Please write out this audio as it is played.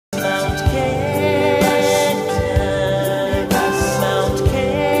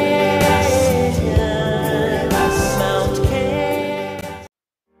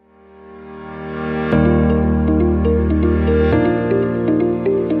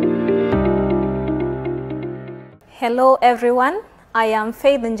Hello everyone, I am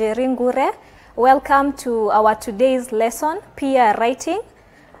Faith Njeringure. Welcome to our today's lesson, PR Writing,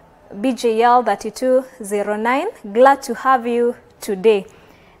 BJL 3209. Glad to have you today.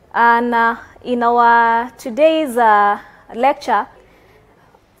 And in our today's lecture,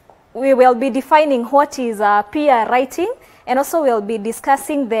 we will be defining what is PR writing, and also we'll be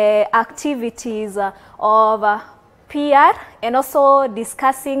discussing the activities of PR, and also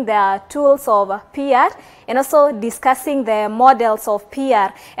discussing the tools of PR, and also discussing the models of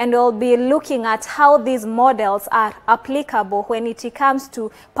PR, and we'll be looking at how these models are applicable when it comes to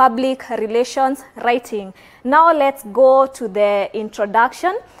public relations writing. Now let's go to the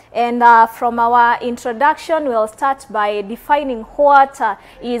introduction, and from our introduction we'll start by defining what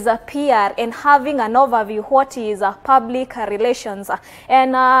is a PR and having an overview what is public relations.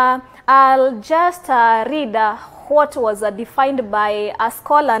 And I'll just read what was defined by a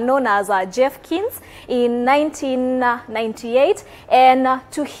scholar known as Jeffkins in 1998, and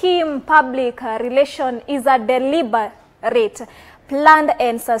to him public relation is a deliberate, planned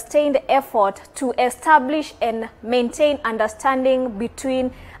and sustained effort to establish and maintain understanding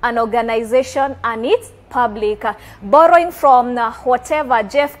between an organization and its public. Borrowing from whatever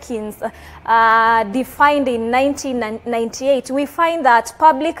Jeffkins defined in 1998, we find that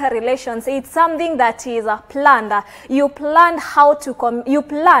public relations is something that is planned. You plan how to you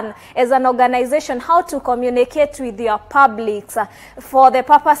plan as an organization how to communicate with your publics for the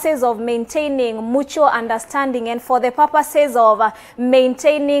purposes of maintaining mutual understanding and for the purposes of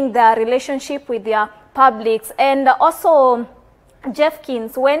maintaining the relationship with your publics. And also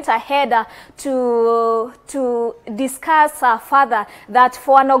Jeffkins went ahead to discuss further that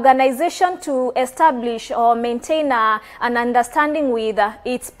for an organization to establish or maintain an understanding with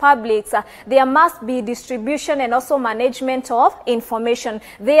its publics, there must be distribution and also management of information.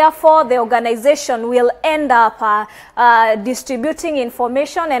 Therefore, the organization will end up distributing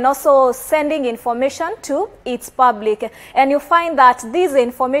information and also sending information to its public. And you find that this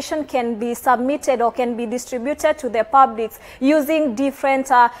information can be submitted or can be distributed to the publics using different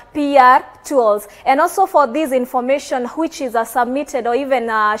PR tools. And also for this information which is submitted or even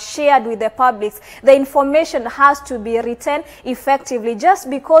shared with the publics, the information has to be written effectively. Just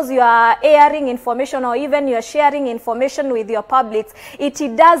because you are airing information or even you are sharing information with your publics, it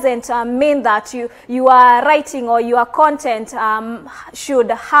doesn't mean that you are writing or your content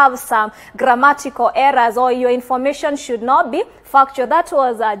should have some grammatical errors or your information should not be factual. That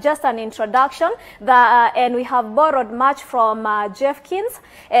was just an introduction, and we have borrowed much from Jeffkins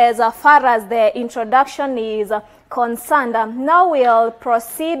as far as the introduction is concerned. Now we'll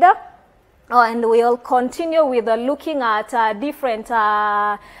proceed and we'll continue with looking at different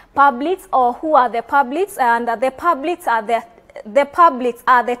publics, or who are the publics, and the publics are the publics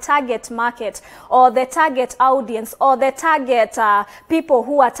are the target market or the target audience or the target people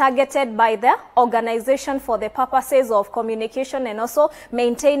who are targeted by the organization for the purposes of communication and also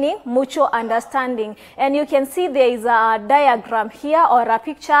maintaining mutual understanding. And you can see there is a diagram here or a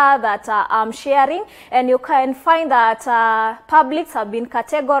picture that I'm sharing, and you can find that publics have been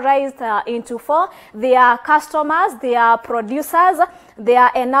categorized into four. They are customers, they are producers, they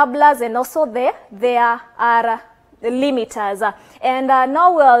are enablers, and also they are limiters. And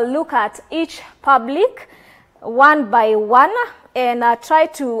now we'll look at each public one by one and try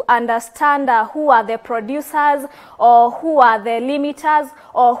to understand who are the producers or who are the limiters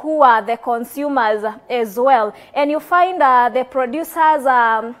or who are the consumers as well. And you find the producers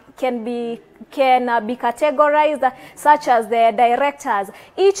can be categorized such as the directors.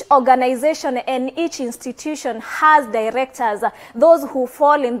 Each organization and each institution has directors, those who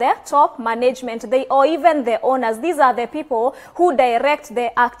fall in the top management, or even the owners. These are the people who direct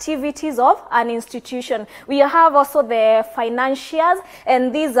the activities of an institution. We have also the financiers,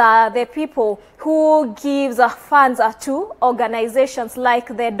 and these are the people who gives funds to organizations, like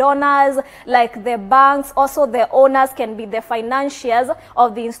the donors, like the banks. Also the owners can be the financiers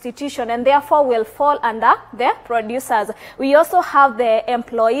of the institution, and therefore will fall under the producers. We also have the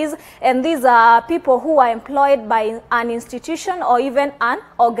employees, and these are people who are employed by an institution or even an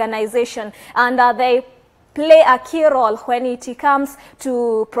organization, and they play a key role when it comes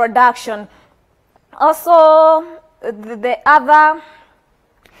to production. Also the other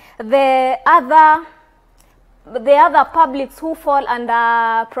publics who fall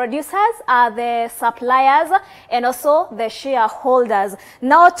under producers are the suppliers and also the shareholders.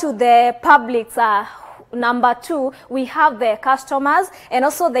 Now to the publics, number two, we have the customers, and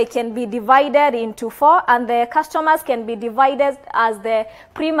also they can be divided into four, and the customers can be divided as the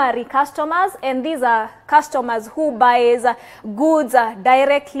primary customers, and these are customers who buys goods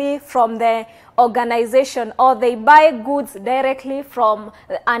directly from the organization, or they buy goods directly from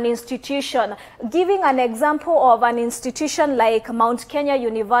an institution. Giving an example of an institution like Mount Kenya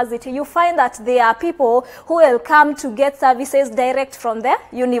University, you find that there are people who will come to get services direct from the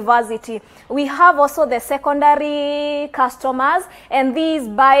university. We have also the secondary customers, and these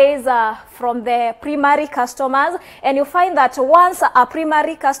buys from the primary customers, and you find that once a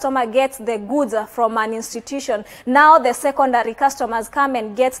primary customer gets the goods from an institution, now the secondary customers come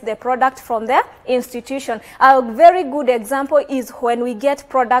and get the product from the institution. A very good example is when we get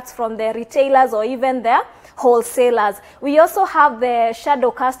products from the retailers or even the wholesalers. We also have the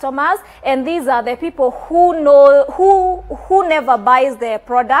shadow customers, and these are the people who never buys the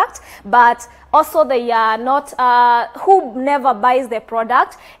product, but also they are not who never buys the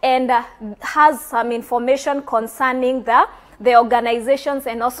product and has some information concerning the organizations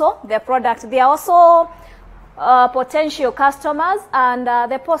and also the product. They are also potential customers, and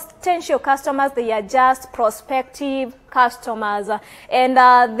the potential customers, they are just prospective customers, and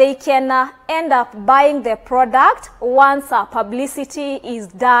they can end up buying the product once publicity is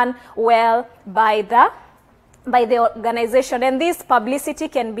done well by the organization. And this publicity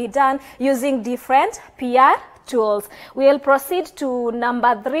can be done using different PR tools. We'll proceed to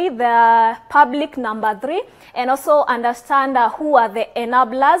number 3, the public number 3, and also understand who are the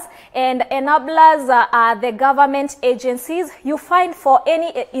enablers. And enablers are the government agencies. You find for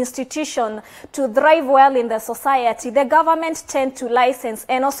any institution to thrive well in the society, the government tend to license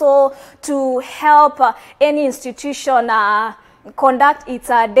and also to help any institution conduct its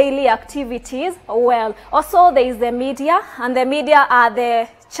daily activities well. Also, there is the media, and the media are the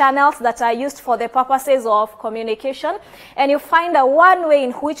channels that are used for the purposes of communication, and you find one way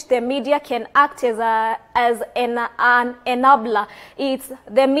in which the media can act as an enabler. It's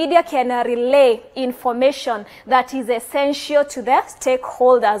the media can relay information that is essential to the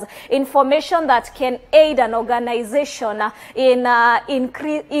stakeholders, information that can aid an organization in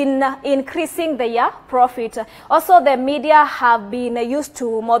increasing their profit. Also, the media have been used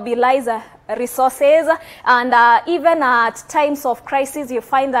to mobilize resources, and even at times of crisis, you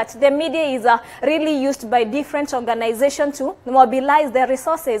find that the media is really used by different organizations to mobilize their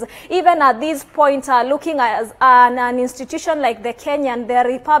resources. Even at this point, looking at an institution like the Kenyan, the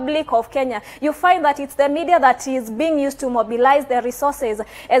Republic of Kenya, you find that it's the media that is being used to mobilize the resources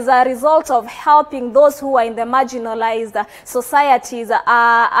as a result of helping those who are in the marginalized societies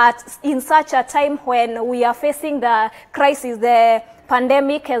in such a time when we are facing the crisis, the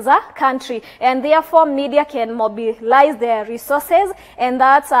pandemic as a country, and therefore media can mobilize their resources, and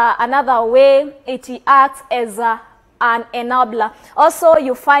that's another way it acts as an enabler. Also,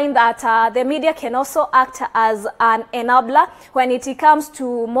 you find that the media can also act as an enabler when it comes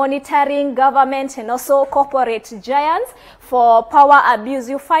to monitoring government and also corporate giants for power abuse.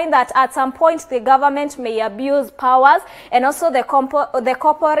 You find that at some point the government may abuse powers, and also the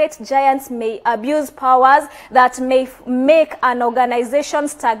corporate giants may abuse powers that may make an organization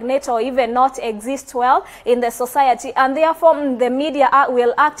stagnate or even not exist well in the society, and therefore the media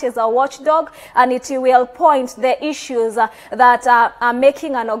will act as a watchdog, and it will point the issues that are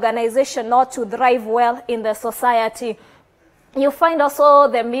making an organization not to thrive well in the society. You find also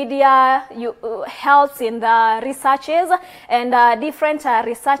the media helps in the researches, and different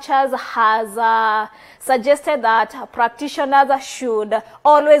researchers has suggested that practitioners should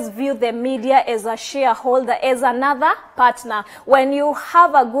always view the media as a shareholder, as another partner. When you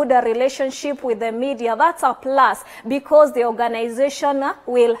have a good relationship with the media, that's a plus, because the organization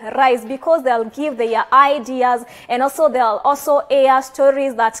will rise, because they'll give their ideas, and also they'll also air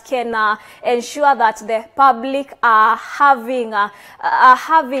stories that can ensure that the public are having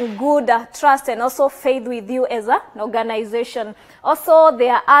good trust and also faith with you as an organization. Also,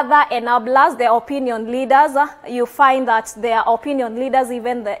 there are other enablers, the opinion leaders. You find that there are opinion leaders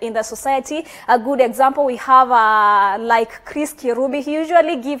even in the society. A good example we have like Chris Kirubi. He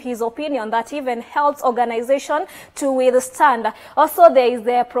usually gives his opinion that even helps organization to withstand. Also, there is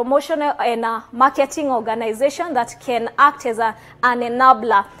the promotional and marketing organization that can act as an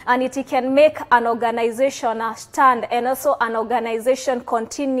enabler, and it can make an organization stand, and also an organization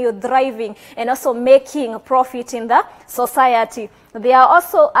continue thriving and also making profit in the society. There are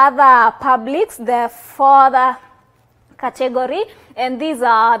also other publics, the fourth category, and these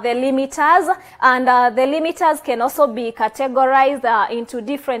are the limiters, and the limiters can also be categorized into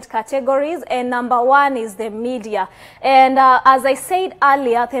different categories, and number 1 is the media. And as I said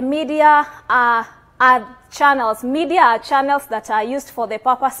earlier, the media are are channels. Media are channels that are used for the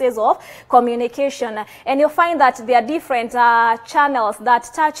purposes of communication. And you'll find that there are different channels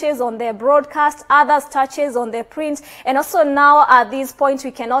that touches on the broadcast, others touches on the print. And also now at this point,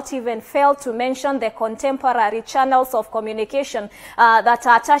 we cannot even fail to mention the contemporary channels of communication that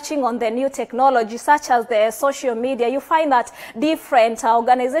are touching on the new technology, such as the social media. You find that different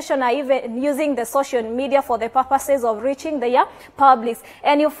organizations are even using the social media for the purposes of reaching their publics.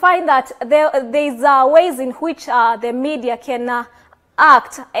 And you find that there's ways in which the media can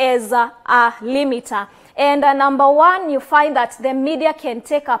act as a limiter. And number one, you find that the media can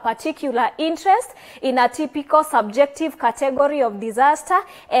take a particular interest in a typical subjective category of disaster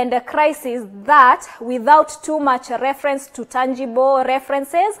and a crisis that, without too much reference to tangible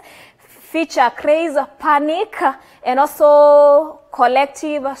references, feature craze, panic, and also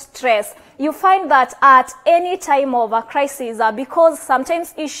collective stress. You find that at any time of a crisis, because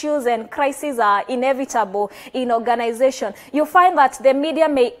sometimes issues and crises are inevitable in organization, you find that the media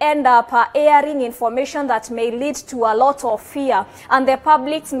may end up airing information that may lead to a lot of fear, and the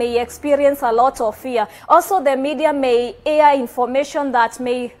public may experience a lot of fear. Also, the media may air information that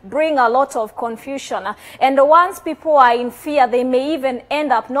may bring a lot of confusion. And once people are in fear, they may even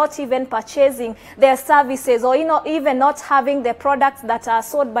end up not even purchasing their services, or even not having the products that are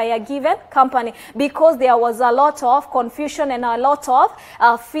sold by a given company, because there was a lot of confusion and a lot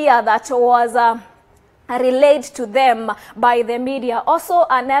of fear that was relayed to them by the media. Also,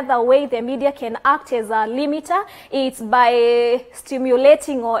 another way the media can act as a limiter is by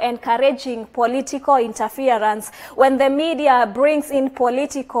stimulating or encouraging political interference. When the media brings in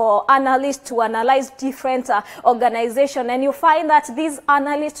political analysts to analyze different organizations, and you find that these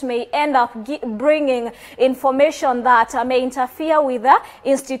analysts may end up bringing information that may interfere with the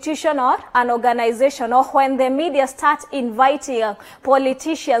institution or an organization, or when the media start inviting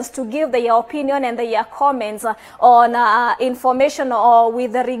politicians to give their opinion and their comments on information or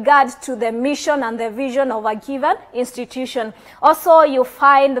with regard to the mission and the vision of a given institution. Also, you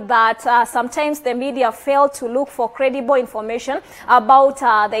find that sometimes the media fail to look for credible information about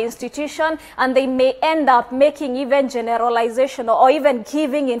the institution, and they may end up making even generalization or even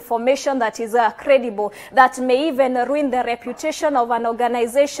giving information that is credible, that may even ruin the reputation of an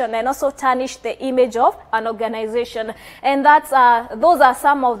organization and also tarnish the image of an organization. And that's those are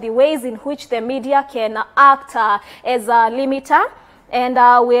some of the ways in which the media can act as a limiter. And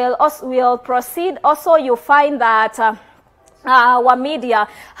we'll proceed. Also, you find that our media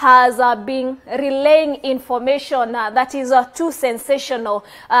has been relaying information that is too sensational,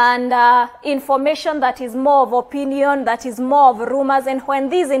 and information that is more of opinion, that is more of rumors. And when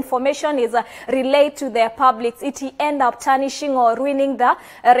this information is relayed to the public, it end up tarnishing or ruining the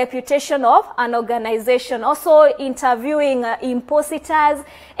reputation of an organization. Also, interviewing imposters,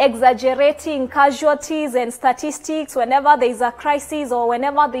 exaggerating casualties and statistics whenever there is a crisis or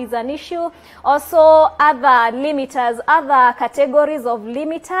whenever there is an issue. Also, other limiters, other categories of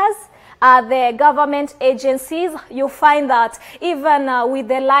limiters are the government agencies. You find that even with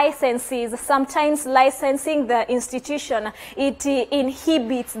the licenses, sometimes licensing the institution, it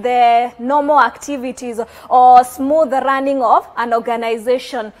inhibits the normal activities or smooth running of an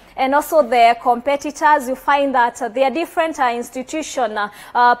organization. And also the competitors, you find that there are different institutions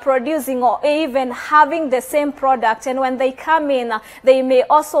producing or even having the same product, and when they come in, they may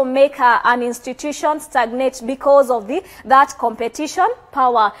also make an institution stagnate because of that competition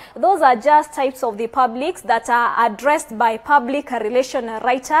power. Those are just types of the publics that are addressed by public relation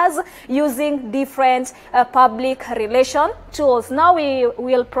writers using different public relation tools. Now we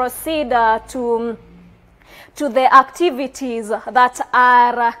will proceed to the activities that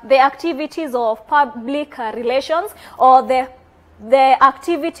are the activities of public relations, or the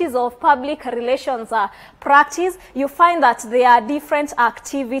activities of public relations practice. You find that there are different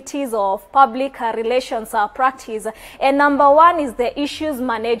activities of public relations practice. And number one is the issues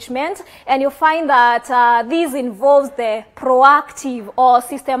management. And you find that this involves the proactive or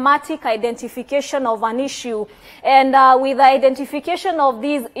systematic identification of an issue. And with the identification of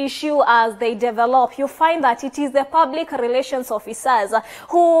these issues as they develop, you find that it is the public relations officers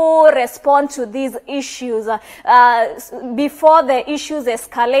who respond to these issues before the issues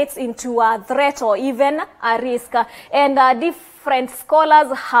escalates into a threat or even a risk. And different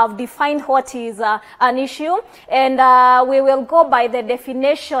scholars have defined what is an issue, and we will go by the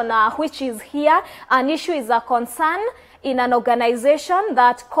definition which is here. An issue is a concern, in an organization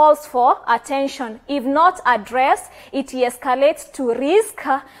that calls for attention. If not addressed, it escalates to risk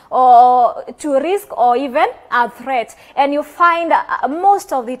or even a threat. And you find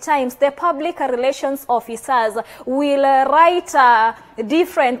most of the times the public relations officers will write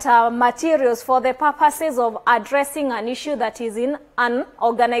different materials for the purposes of addressing an issue that is in an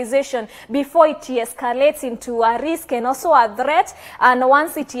organization before it escalates into a risk and also a threat. And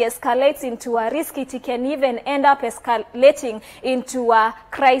once it escalates into a risk, it can even end up escalating into a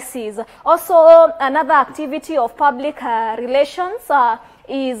crisis. Also, another activity of public relations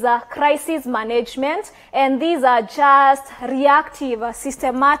is crisis management, and these are just reactive,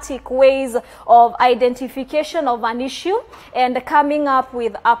 systematic ways of identification of an issue and coming up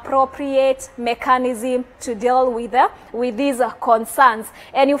with appropriate mechanism to deal with these concerns.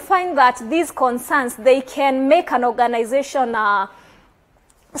 And you find that these concerns, they can make an organization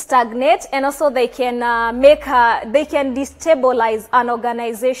stagnate, and also they can destabilize an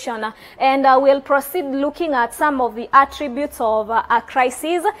organization. And we'll proceed looking at some of the attributes of a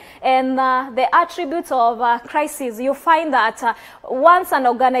crisis. And the attributes of a crisis, you find that once an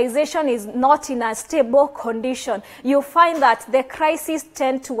organization is not in a stable condition, you find that the crises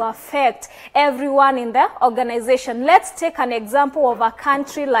tend to affect everyone in the organization. Let's take an example of a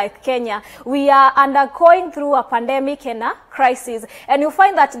country like Kenya. We are undergoing through a pandemic and a crisis, and you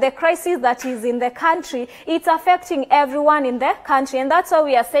find that the crisis that is in the country, it's affecting everyone in the country. And that's why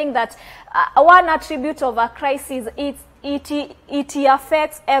we are saying that one attribute of a crisis, it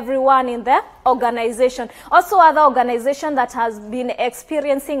affects everyone in the organization. Also, other organization that has been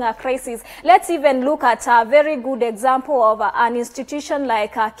experiencing a crisis. Let's even look at a very good example of an institution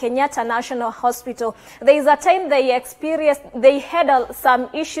like Kenyatta National Hospital. There is a time they had some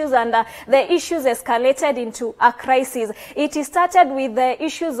issues, and the issues escalated into a crisis. It started with the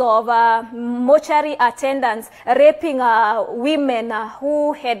issues of mortuary attendants raping women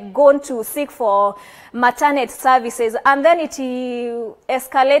who had gone to seek for maternity services, and then it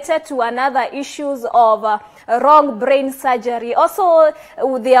escalated to another issues of wrong brain surgery. Also,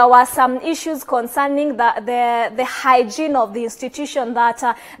 there were some issues concerning the hygiene of the institution,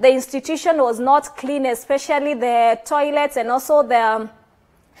 that the institution was not clean, especially the toilets and also the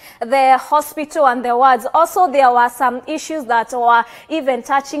hospital and the wards. Also, there were some issues that were even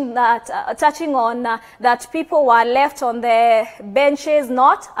touching on that people were left on the benches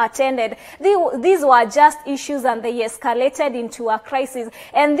not attended. These were just issues, and they escalated into a crisis.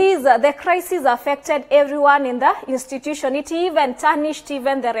 And the crisis affected everyone in the institution. It even tarnished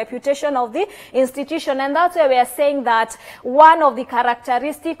even the reputation of the institution. And that's why we are saying that one of the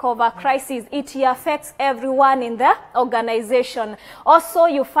characteristics of a crisis, it affects everyone in the organization. Also,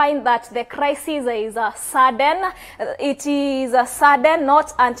 you find that the crisis is sudden. It is sudden,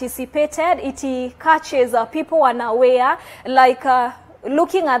 not anticipated. It catches people unaware, like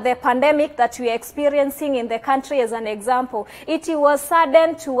looking at the pandemic that we are experiencing in the country as an example. It was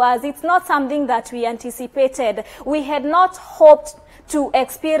sudden to us. It's not something that we anticipated. We had not hoped to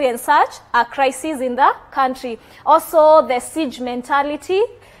experience such a crisis in the country. Also, the siege mentality.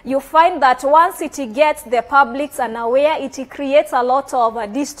 You find that once it gets the public unaware, it creates a lot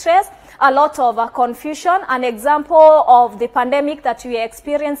of distress, a lot of confusion. An example of the pandemic that we are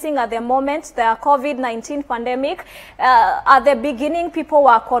experiencing at the moment, the COVID-19 pandemic, at the beginning people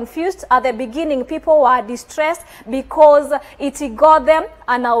were confused. At the beginning people were distressed because it got them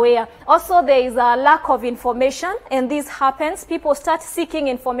unaware. Also, there is a lack of information, and this happens. People start seeking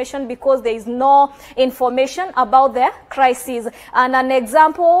information because there is no information about the crisis. And an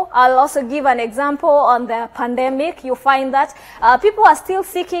example, I'll also give an example on the pandemic. You find that people are still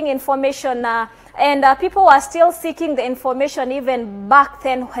seeking information, and people were still seeking the information even back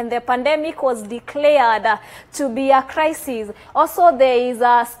then when the pandemic was declared to be a crisis. Also, there is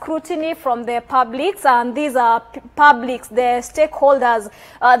a scrutiny from the publics, and these are publics, the stakeholders,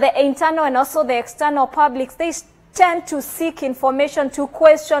 the internal and also the external publics. They tend to seek information, to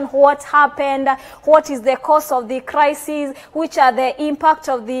question what happened, what is the cause of the crisis, which are the impact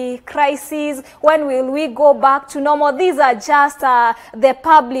of the crisis, when will we go back to normal. These are just the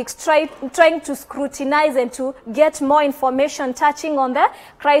publics trying to scrutinize and to get more information touching on the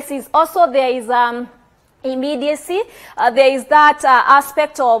crisis. Also, there is immediacy. There is that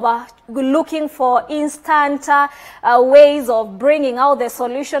aspect of looking for instant ways of bringing out the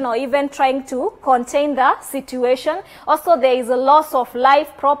solution or even trying to contain the situation. Also, there is a loss of life,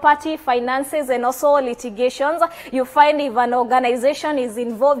 property, finances, and also litigations. You find if an organization is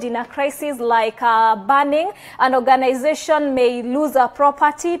involved in a crisis like burning, an organization may lose a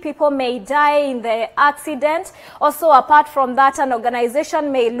property, people may die in the accident. Also, apart from that, an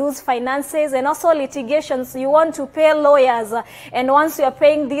organization may lose finances and also litigations. You want to pay lawyers, and once you're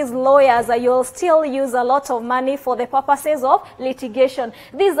paying these lawyers, you'll still use a lot of money for the purposes of litigation.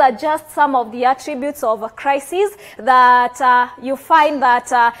 These are just some of the attributes of a crisis that you find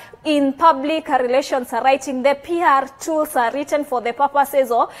that in public relations writing, the PR tools are written for the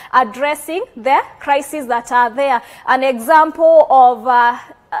purposes of addressing the crises that are there. An example of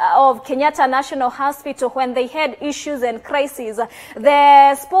Kenyatta National Hospital, when they had issues and crises,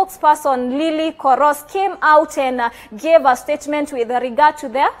 the spokesperson Lily Koros came out and gave a statement with regard to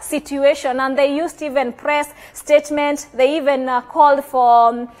their situation, and they used even press statements. They even called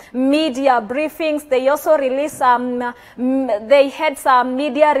for media briefings. They also released they had some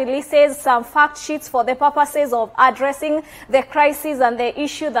media releases, some fact sheets for the purposes of addressing the crisis and the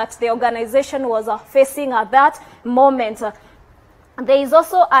issue that the organization was facing at that moment. There is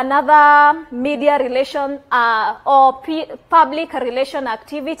also another media relation or public relation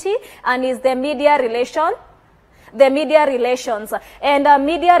activity, and is the media relations. And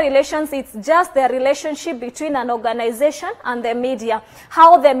media relations, it's just the relationship between an organization and the media.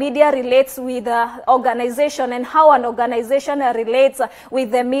 How the media relates with the organization and how an organization relates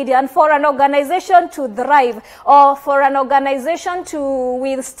with the media. And for an organization to thrive, or for an organization to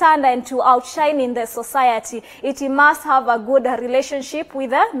withstand and to outshine in the society, it must have a good relationship with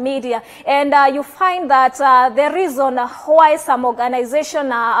the media. And you find that the reason why some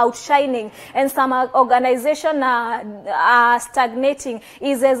organizations are outshining and some organizations are stagnating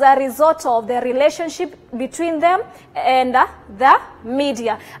is as a result of the relationship between them and the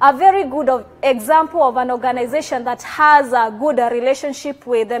media. A very good example of an organization that has a good relationship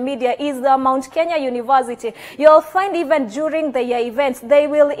with the media is the Mount Kenya University. You'll find even during their events, they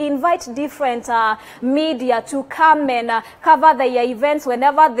will invite different media to come and cover their events.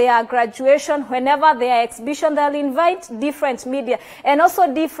 Whenever there are graduation, whenever there are exhibition, they'll invite different media. And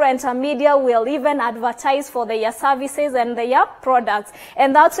also different media will even advertise for their services and their products.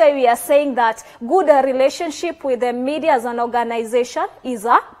 And that's why we are saying that good relationship with the media as an organization is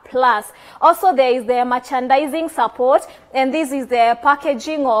a plus. Also, there is the merchandising support, and this is the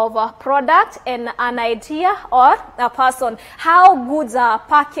packaging of a product and an idea or a person. How goods are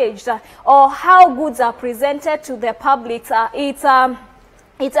packaged or how goods are presented to the public, it's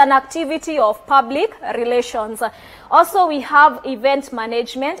an activity of public relations. Also, we have event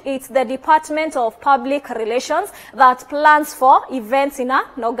management. It's the Department of Public Relations that plans for events in an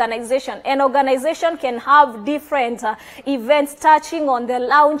organization. An organization can have different events touching on the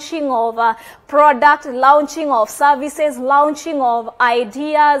launching of product, launching of services, launching of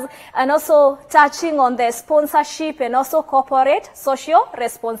ideas, and also touching on the sponsorship and also corporate social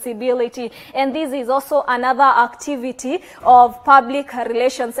responsibility. And this is also another activity of public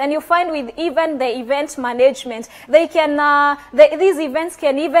relations. And you find with even the event management, they can these events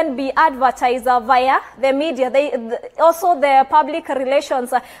can even be advertised via the media. Also the public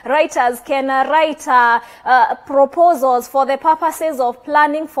relations writers can write proposals for the purposes of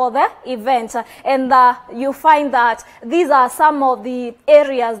planning for the event. And you find that these are some of the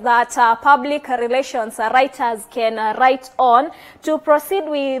areas that public relations writers can write on. To proceed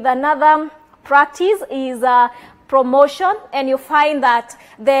with another practice is promotion, and you find that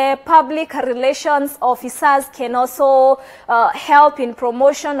the public relations officers can also help in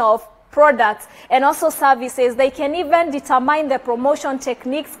promotion of products and also services. They can even determine the promotion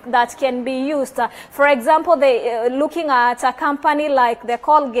techniques that can be used. For example, they looking at a company like the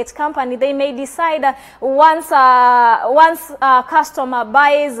Colgate company, they may decide once a customer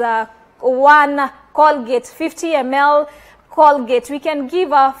buys one Colgate 50 ml Colgate, we can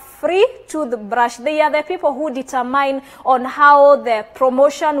give a free toothbrush. They are the people who determine on how the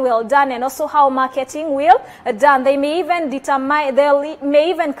promotion will done and also how marketing will done. They may even determine, they may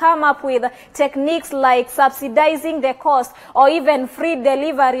even come up with techniques like subsidizing the cost or even free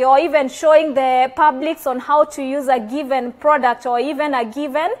delivery or even showing the publics on how to use a given product or even a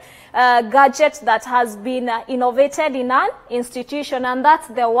given gadget that has been innovated in an institution. And that's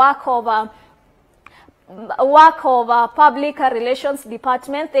the work of public relations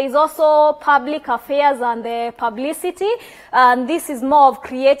department. There is also public affairs and the publicity, and this is more of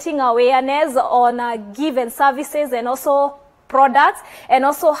creating awareness on given services and also products, and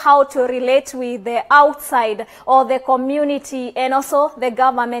also how to relate with the outside or the community and also the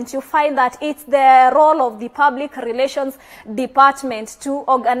government. You find that it's the role of the public relations department to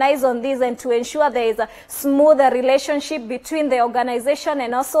organize on this and to ensure there is a smoother relationship between the organization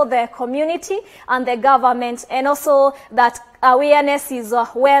and also the community and the government, and also that awareness is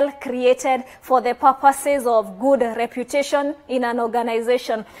well created for the purposes of good reputation in an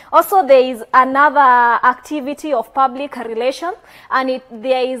organization. Also, there is another activity of public relations, and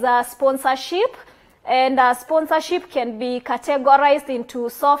there is a sponsorship, and sponsorship can be categorized into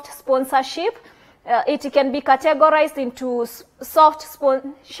soft sponsorship. It can be categorized into soft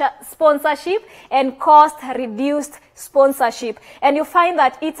sponsorship and cost-reduced sponsorship. And you find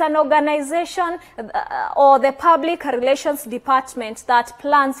that it's an organization or the public relations department that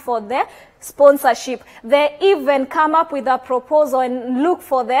plans for the sponsorship. They even come up with a proposal and look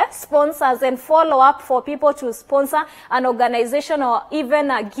for the sponsors and follow up for people to sponsor an organization or even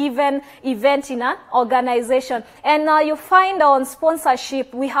a given event in an organization. And you find on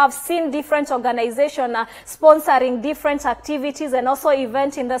sponsorship, we have seen different organizations sponsoring different activities and also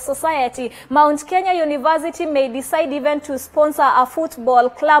events in the society. Mount Kenya University may decide even to sponsor a football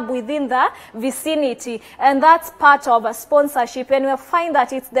club within the vicinity, and that's part of a sponsorship. And we find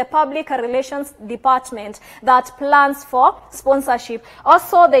that it's the public relations department that plans for sponsorship.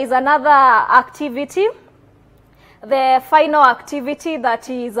 Also, there is another activity, the final activity that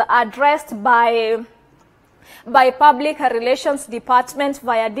is addressed by public relations department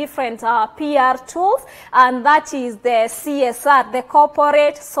via different PR tools, and that is the CSR, the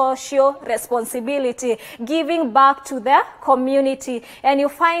corporate social responsibility, giving back to the community. And you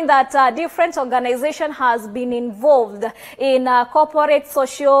find that different organization has been involved in corporate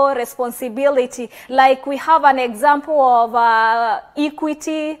social responsibility. Like we have an example of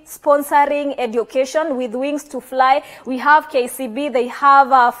Equity sponsoring education with Wings to Fly. We have KCB, they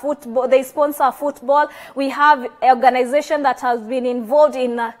have football, they sponsor football. We have organization that has been involved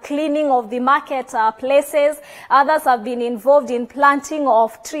in cleaning of the market places. Others have been involved in planting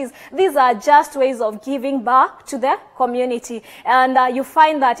of trees. These are just ways of giving back to the community. And you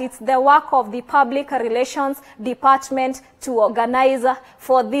find that it's the work of the public relations department to organize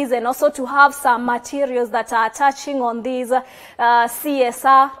for this, and also to have some materials that are touching on these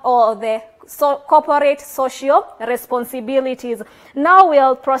CSR or the corporate social responsibilities. Now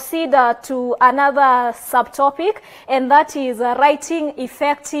we'll proceed to another subtopic, and that is writing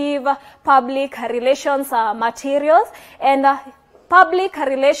effective public relations materials. And public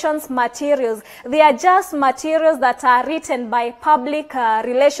relations materials, they are just materials that are written by public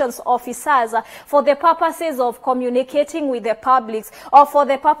relations officers for the purposes of communicating with the public, or for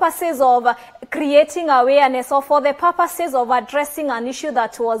the purposes of creating awareness, or for the purposes of addressing an issue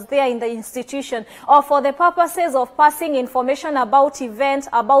that was there in the institution, or for the purposes of passing information about events,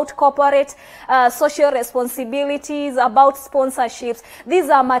 about corporate social responsibilities, about sponsorships. These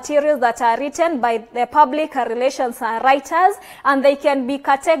are materials that are written by the public relations writers, and they can be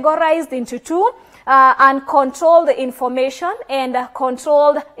categorized into two. Uncontrolled information and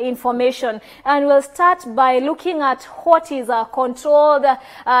controlled information. And we'll start by looking at what is controlled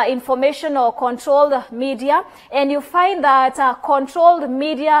information or controlled media. And you find that controlled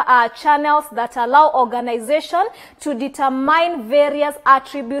media are channels that allow organization to determine various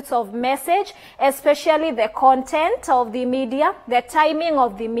attributes of message, especially the content of the media, the timing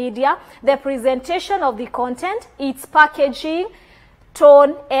of the media, the presentation of the content, its packaging,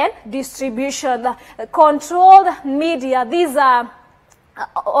 tone, and distribution. Controlled media, these are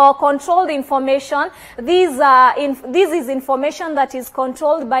or controlled information. This is information that is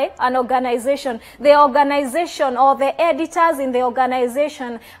controlled by an organization. The organization or the editors in the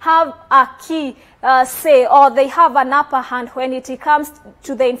organization have a key say, or they have an upper hand when it comes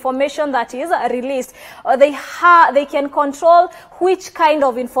to the information that is released. They can control which kind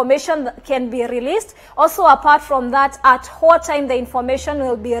of information can be released. Also, apart from that, at what time the information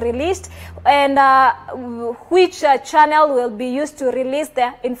will be released, and which channel will be used to release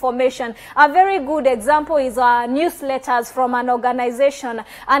the information. A very good example is newsletters from an organization.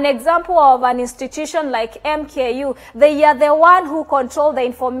 An example of an institution like MKU, they are the one who control the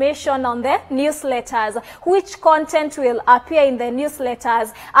information on the newsletters. Which content will appear in the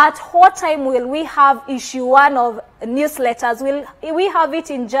newsletters? At what time will we have issue 1 of newsletters? Will we have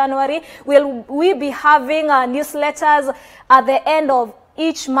it in January? Will we be having newsletters at the end of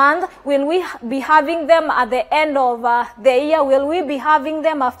each month? Will we be having them at the end of the year? Will we be having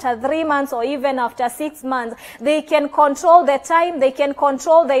them after 3 months or even after 6 months? They can control the time, they can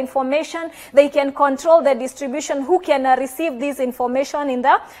control the information, they can control the distribution, who can receive this information in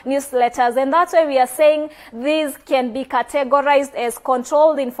the newsletters. And that's why we are saying these can be categorized as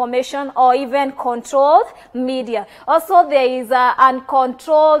controlled information or even controlled media. Also, there is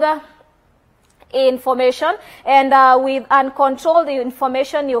uncontrolled information, and with uncontrolled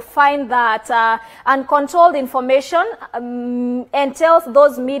information you find that uncontrolled information entails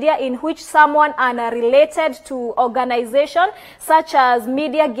those media in which someone unrelated to organization such as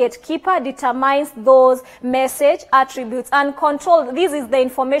media gatekeeper determines those message attributes. Uncontrolled, this is the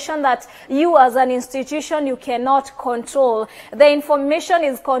information that you as an institution you cannot control. The information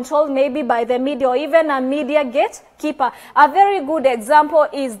is controlled maybe by the media or even a media gatekeeper. A very good example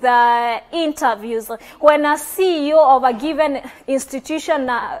is the interviews. When a CEO of a given institution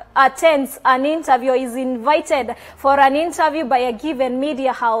attends an interview, is invited for an interview by a given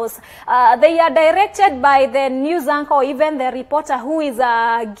media house, they are directed by the news anchor or even the reporter who is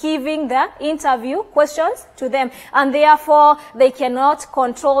giving the interview questions to them, and therefore they cannot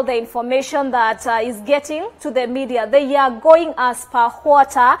control the information that is getting to the media. They are going as per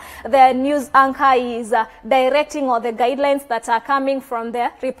what the news anchor is directing, or the guidelines that are coming from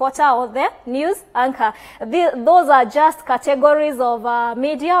the reporter or the news anchor. Those are just categories of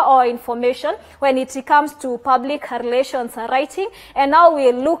media or information when it comes to public relations writing. And now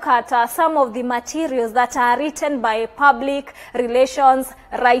we'll look at some of the materials that are written by public relations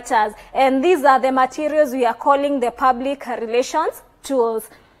writers. And these are the materials we are calling the public relations tools.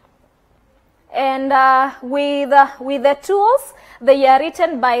 And with the tools, they are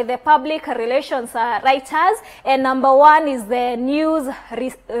written by the public relations writers, and number one is the news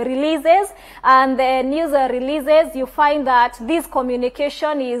releases. And the news releases, you find that this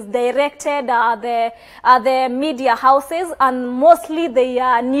communication is directed at the media houses, and mostly they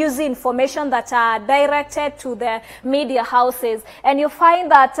are news information that are directed to the media houses. And you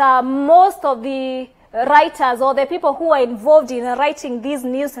find that most of the writers or the people who are involved in writing these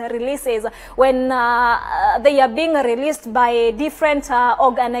news releases, when they are being released by different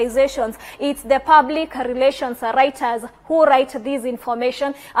organizations, it's the public relations writers who write this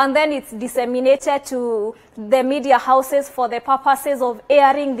information, and then it's disseminated to the media houses for the purposes of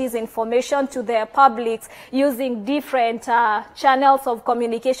airing this information to the public using different channels of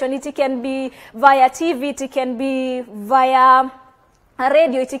communication. It can be via TV, it can be via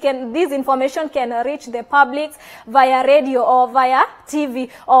radio. This information can reach the public via radio or via TV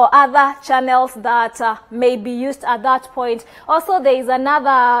or other channels that may be used at that point. Also, there is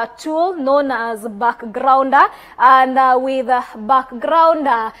another tool known as backgrounder, and with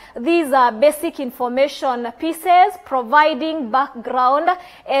backgrounder, these are basic information pieces providing background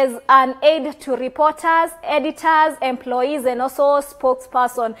as an aid to reporters, editors, employees, and also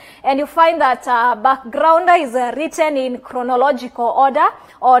spokesperson. And you find that backgrounder is written in chronological order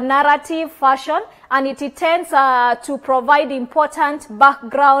or narrative fashion, and it tends to provide important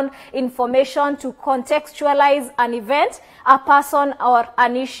background information to contextualize an event, a person, or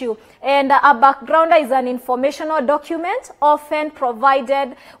an issue. And a backgrounder is an informational document often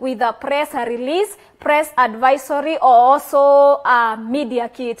provided with a press release, press advisory, or also a media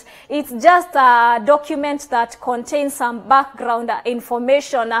kit. It's just a document that contains some background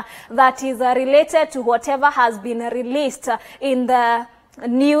information that is related to whatever has been released in the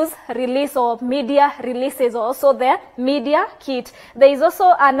news release or media releases, also the media kit. There is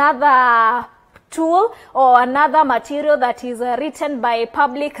also another tool or another material that is written by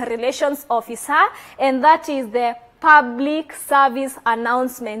public relations officer, and that is the public service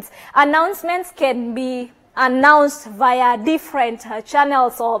announcements. Announcements can be announced via different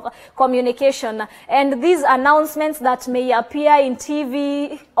channels of communication, and these announcements that may appear in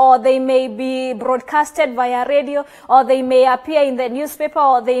TV, or they may be broadcasted via radio, or they may appear in the newspaper,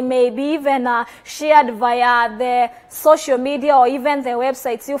 or they may be even shared via the social media or even the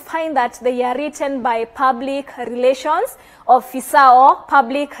websites. You find that they are written by public relations officer or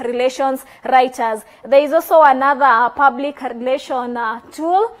public relations writers. There is also another public relation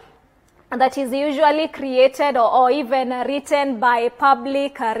tool that is usually created or even written by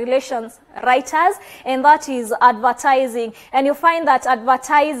public relations writers, and that is advertising. And you find that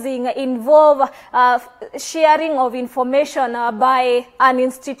advertising involve sharing of information by an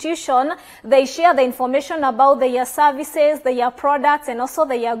institution. They share the information about their services, their products, and also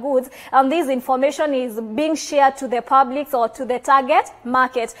their goods, and this information is being shared to the public or to the target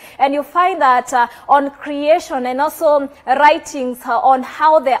market. And you find that on creation and also writings on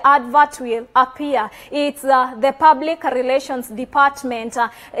how the advert will appear, it's the public relations department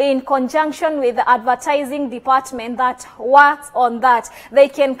in conjunction with the advertising department that works on that. They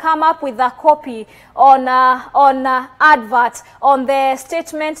can come up with a copy on advert, on the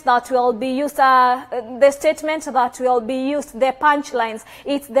statement that will be used, the punchlines.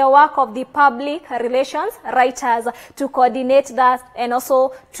 It's the work of the public relations writers to coordinate that and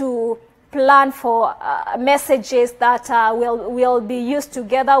also to plan for messages that will be used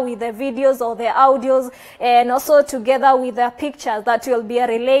together with the videos or the audios, and also together with the pictures that will be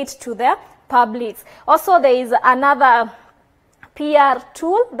relayed to the public. Also, there is another PR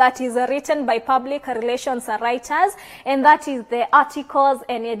tool that is written by public relations writers, and that is the articles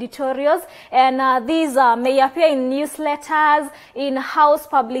and editorials. And these may appear in newsletters, in house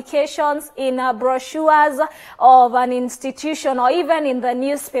publications, in brochures of an institution, or even in the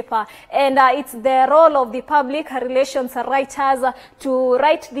newspaper. And it's the role of the public relations writers to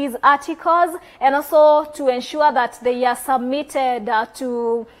write these articles and also to ensure that they are submitted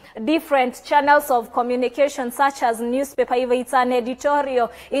to different channels of communication, such as newspaper. If it's an editorial,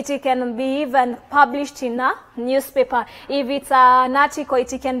 it can be even published in a newspaper. If it's an article,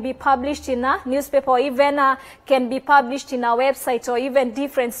 it can be published in a newspaper, or even can be published in a website, or even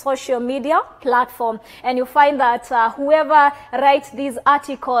different social media platform. And you find that whoever writes these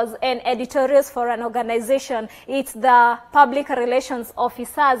articles and editorials for an organization, it's the public relations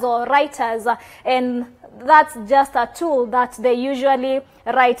officers or writers, and that's just a tool that they usually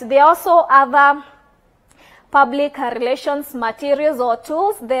write. There are also other public relations materials or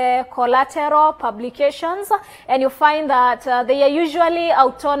tools, the collateral publications, and you find that they are usually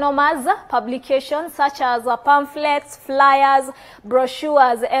autonomous publications, such as pamphlets, flyers,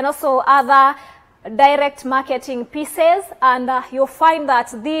 brochures, and also other direct marketing pieces. And you'll find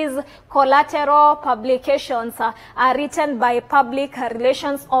that these collateral publications are written by public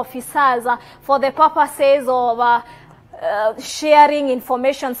relations officers for the purposes of sharing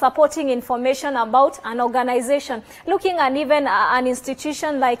information, supporting information about an organization. Looking at even an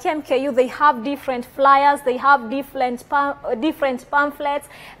institution like MKU, they have different flyers, they have different pamphlets,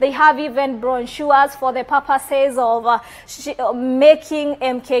 they have even brochures for the purposes of making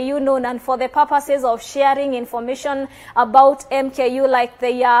MKU known and for the purposes of sharing information about MKU, like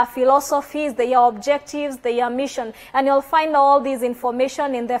their philosophies, their objectives, their mission. And you'll find all this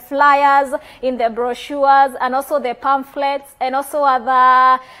information in the flyers, in the brochures, and also the pamphlets, and also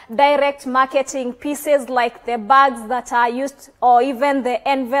other direct marketing pieces like the bags that are used, or even the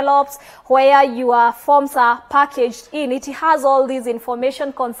envelopes where your forms are packaged in. It has all this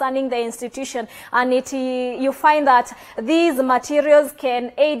information concerning the institution, and you find that these materials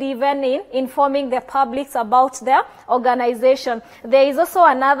can aid even in informing the public about their organization. There is also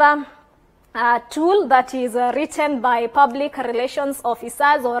another tool that is written by public relations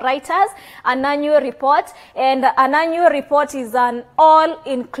officers or writers, an annual report. And an annual report is an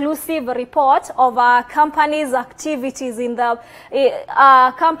all-inclusive report of a company's activities in the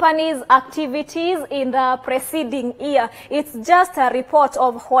preceding year. It's just a report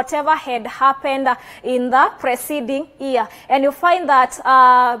of whatever had happened in the preceding year. And you find that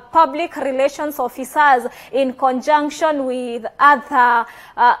public relations officers, in conjunction with other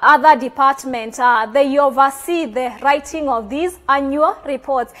departments, they oversee the writing of these annual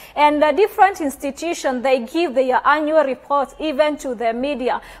reports. And the different institutions, they give their annual reports even to the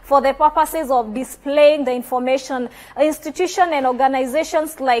media for the purposes of displaying the information. Institutions and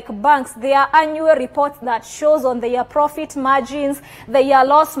organizations like banks, their annual reports that shows on their profit margins, their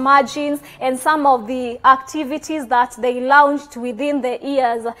loss margins, and some of the activities that they launched within the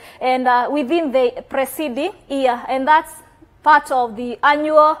years and within the preceding year. And that's part of the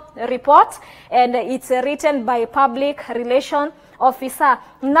annual report, and it's written by public relation officer.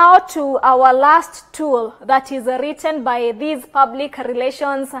 Now to our last tool that is written by these public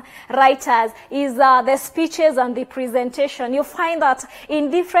relations writers is the speeches and the presentation. You find that in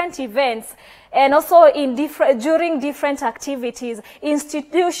different events and also during different activities,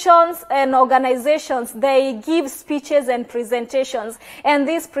 institutions and organizations, they give speeches and presentations. And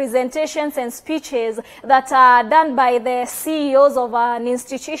these presentations and speeches that are done by the CEOs of an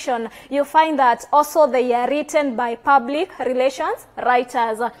institution, you find that also they are written by public relations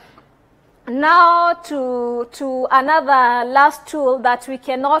writers. Now to another last tool that we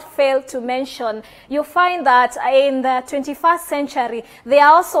cannot fail to mention. You find that in the 21st century, there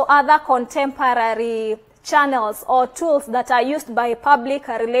are also other contemporary channels or tools that are used by public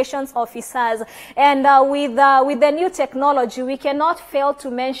relations officers. And with the new technology, we cannot fail to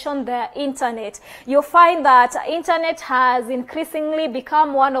mention the internet. You find that internet has increasingly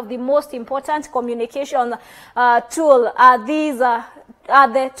become one of the most important communication tool. These are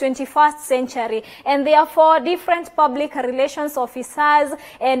the 21st century, and therefore different public relations officers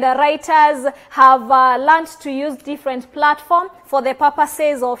and writers have learned to use different platforms for the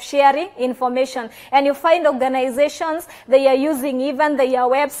purposes of sharing information. And you find organizations, they are using even their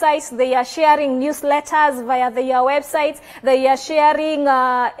websites, they are sharing newsletters via their websites, they are sharing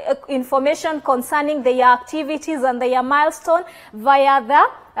information concerning their activities and their milestone via the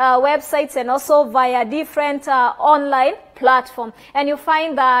websites and also via different online platform. And you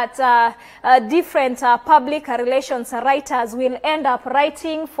find that different public relations writers will end up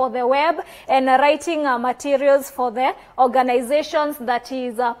writing for the web and writing materials for the organizations that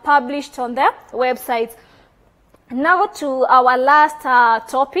is published on the websites. Now to our last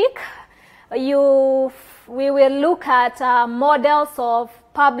topic, we will look at models of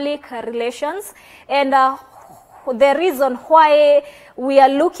public relations, and the reason why we are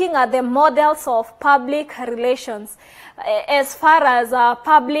looking at the models of public relations. As far as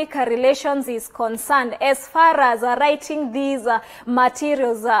public relations is concerned, as far as writing these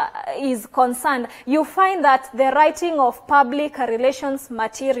materials is concerned, you find that the writing of public relations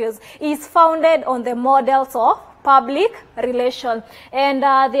materials is founded on the models of public relation. And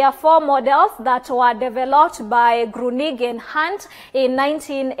there are 4 models that were developed by Grunig and Hunt in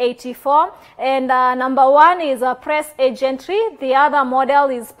 1984. And number 1 is press agentry. The other model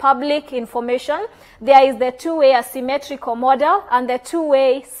is public information. There is the two-way asymmetrical model and the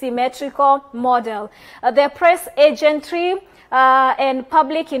two-way symmetrical model. The press agentry and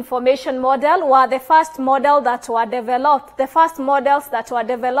public information model were the first model that were developed, the first models that were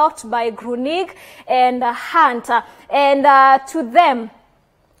developed by Grunig and Hunt. And to them,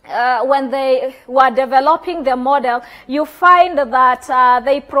 when they were developing the model, you find that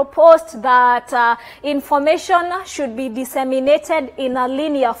they proposed that information should be disseminated in a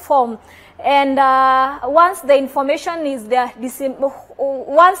linear form. And once the information is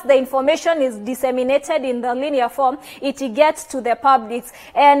disseminated in the linear form, it gets to the public.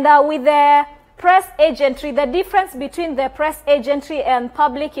 And with the press agentry, the difference between the press agentry and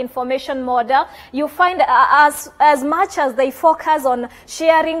public information model, you find as much as they focus on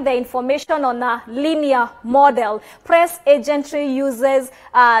sharing the information on a linear model, press agentry uses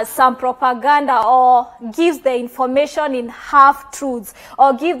some propaganda or gives the information in half-truths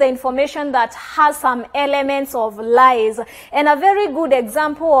or give the information that has some elements of lies. And a very good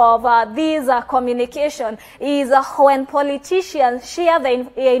example of these communication is when politicians share the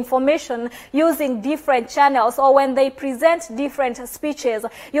information using different channels, or when they present different speeches,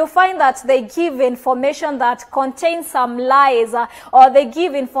 you find that they give information that contains some lies, or they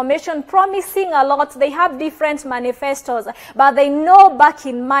give information promising a lot. They have different manifestos, but they know back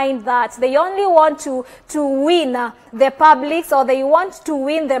in mind that they only want to win the publics, or they want to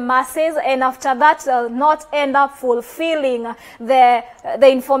win the masses, and after that they'll not end up fulfilling the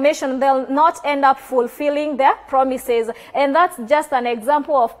information. They'll not end up fulfilling their promises. And that's just an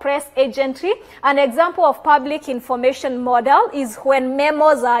example of press agentry. An example of public information model is when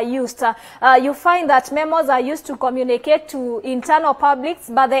memos are used. You find that memos are used to communicate to internal publics,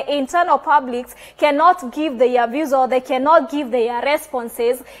 but the internal publics cannot give their views, or they cannot give their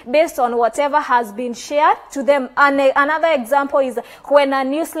responses based on whatever has been shared to them. And another example is when a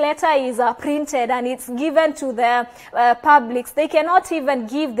newsletter is printed and it's given to the publics. They cannot even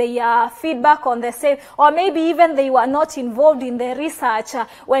give their feedback on the same, or maybe even they were not involved in the research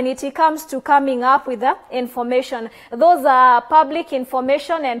when it comes to coming up with the information. Those are public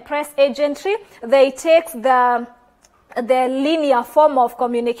information and press agentry. They take the linear form of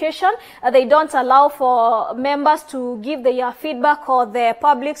communication. They don't allow for members to give their feedback or the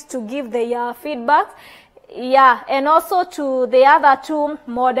publics to give their feedback. Yeah, and also to the other 2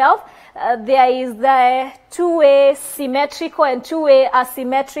 models, there is the two-way symmetrical and two-way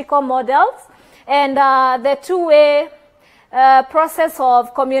asymmetrical models. And the two-way process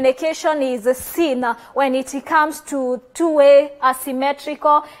of communication is seen when it comes to two-way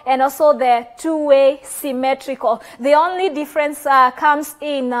asymmetrical and also the two-way symmetrical. The only difference comes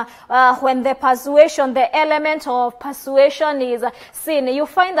in when the persuasion, the element of persuasion is seen. You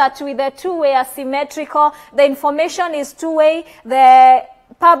find that with the two-way asymmetrical, the information is two-way, the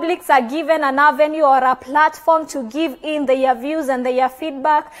publics are given an avenue or a platform to give in their views and their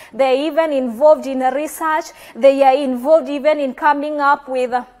feedback. They're even involved in research. They are involved even in coming up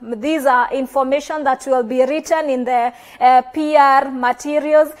with these information that will be written in the PR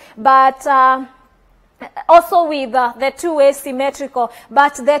materials. But also with the two-way symmetrical,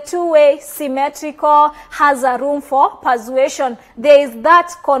 but the two-way symmetrical has a room for persuasion. There is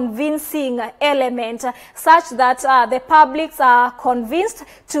that convincing element such that the publics are convinced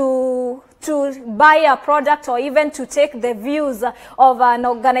to buy a product or even to take the views of an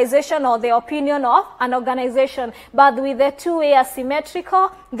organization or the opinion of an organization. But with the two-way asymmetrical,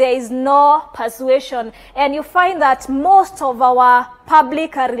 there is no persuasion. And you find that most of our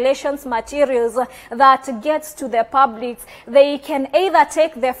public relations materials that gets to the public, they can either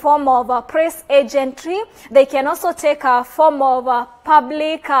take the form of press agentry, they can also take a form of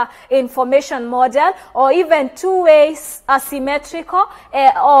public information model, or even two-way asymmetrical,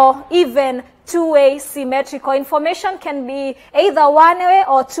 or even two-way symmetrical. Information can be either one-way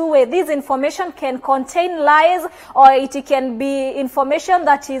or two-way. This information can contain lies, or it can be information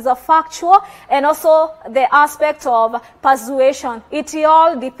that is factual, and also the aspect of persuasion. It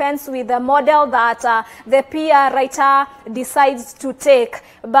all depends with the model that the PR writer decides to take.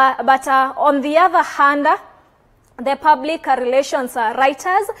 But on the other hand, the public relations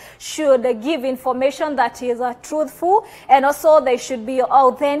writers should give information that is truthful, and also they should be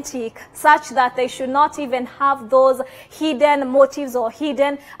authentic, such that they should not even have those hidden motives or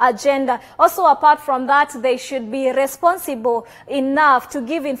hidden agenda. Also, apart from that, they should be responsible enough to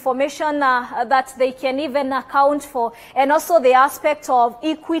give information that they can even account for, and also the aspect of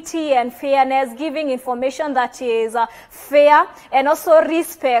equity and fairness, giving information that is fair, and also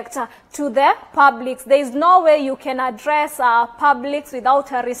respect to the publics. There is no way you can address publics without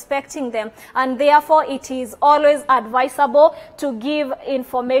respecting them, and therefore it is always advisable to give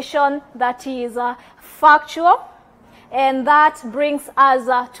information that is factual. And that brings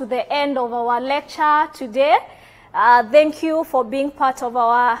us to the end of our lecture today. Thank you for being part of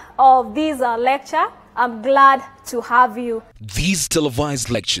this lecture. I'm glad to have you. These televised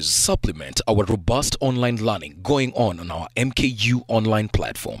lectures supplement our robust online learning going on our MKU online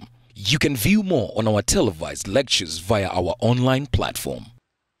platform. You can view more on our televised lectures via our online platform.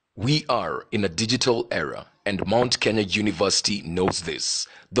 We are in a digital era, and Mount Kenya University knows this.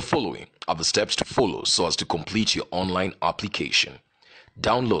 The following are the steps to follow so as to complete your online application.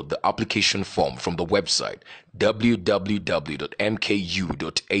 Download the application form from the website www.mku.ac.ke.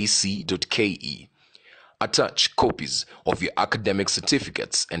 Attach copies of your academic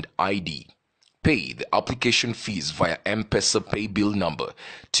certificates and ID. Pay the application fees via M-Pesa pay bill number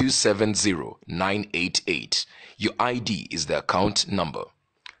 270988. Your ID is the account number.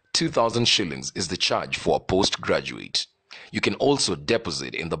 2,000 shillings is the charge for a postgraduate. You can also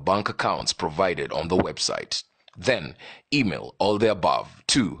deposit in the bank accounts provided on the website. Then email all the above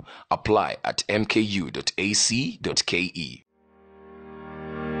to apply@mku.ac.ke.